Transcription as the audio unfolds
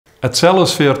At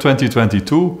Celosphere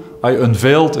 2022, I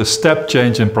unveiled a step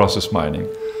change in process mining.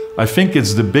 I think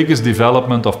it's the biggest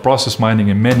development of process mining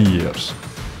in many years.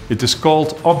 It is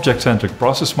called Object-Centric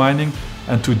process mining,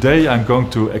 and today I'm going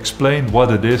to explain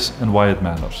what it is and why it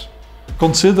matters.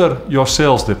 Consider your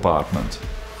sales department.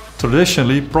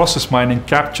 Traditionally, process mining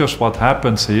captures what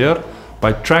happens here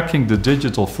by tracking the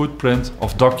digital footprint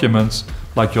of documents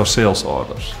like your sales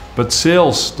orders. But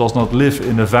sales does not live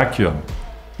in a vacuum.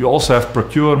 You also have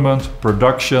procurement,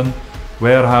 production,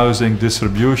 warehousing,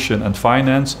 distribution and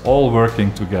finance all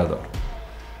working together.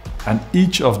 And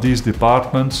each of these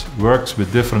departments works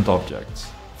with different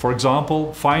objects. For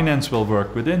example, finance will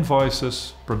work with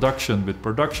invoices, production with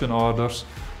production orders,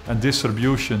 and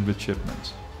distribution with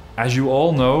shipments. As you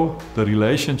all know, the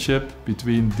relationship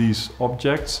between these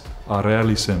objects are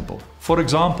rarely simple. For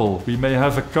example, we may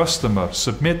have a customer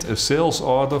submit a sales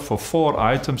order for 4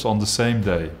 items on the same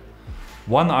day.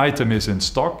 One item is in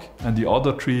stock and the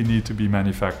other 3 need to be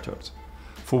manufactured,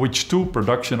 for which 2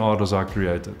 production orders are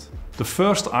created. The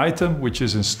first item, which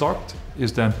is in stock,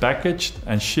 is then packaged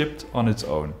and shipped on its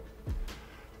own.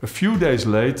 A few days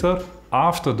later,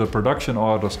 after the production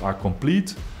orders are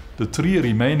complete, the 3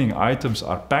 remaining items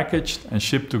are packaged and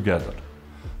shipped together.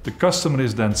 The customer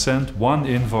is then sent one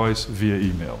invoice via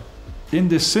email. In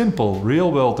this simple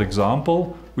real-world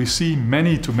example, we see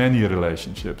many-to-many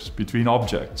relationships between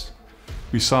objects.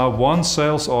 We saw one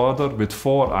sales order with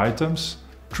 4 items,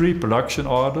 3 production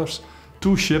orders,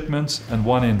 2 shipments and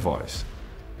 1 invoice.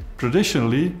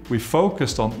 Traditionally, we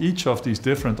focused on each of these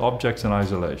different objects in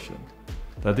isolation.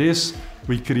 That is,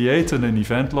 we created an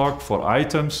event log for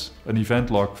items, an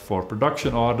event log for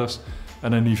production orders,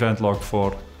 and an event log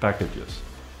for packages.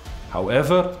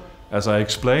 However, as I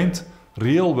explained,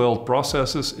 real-world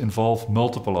processes involve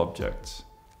multiple objects.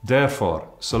 Therefore,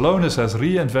 Celonis has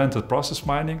reinvented process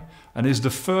mining and is the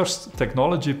first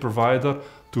technology provider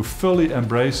to fully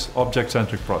embrace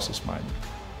object-centric process mining.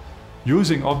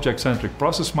 Using object-centric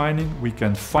process mining, we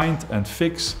can find and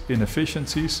fix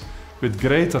inefficiencies with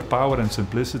greater power and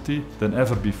simplicity than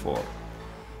ever before.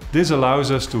 This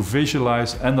allows us to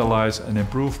visualize, analyze and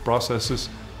improve processes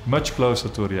much closer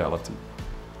to reality.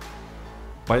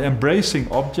 By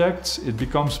embracing objects, it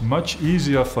becomes much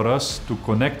easier for us to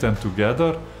connect them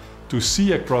together, to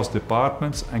see across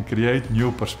departments and create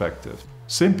new perspectives.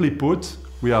 Simply put,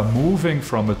 we are moving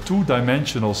from a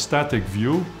 2-dimensional static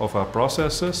view of our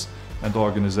processes and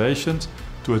organizations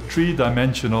to a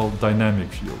 3-dimensional dynamic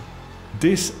view.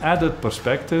 This added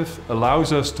perspective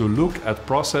allows us to look at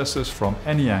processes from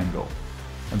any angle,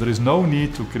 and there is no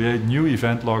need to create new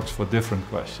event logs for different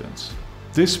questions.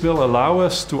 This will allow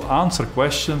us to answer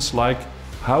questions like,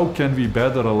 how can we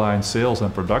better align sales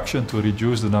and production to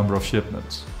reduce the number of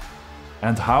shipments?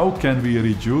 And how can we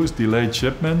reduce delayed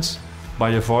shipments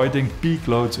by avoiding peak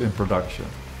loads in production?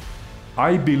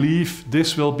 I believe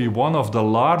this will be one of the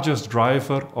largest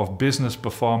drivers of business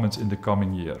performance in the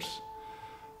coming years.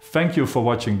 Thank you for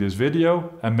watching this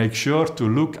video and make sure to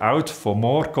look out for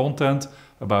more content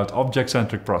about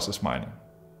object-centric process mining.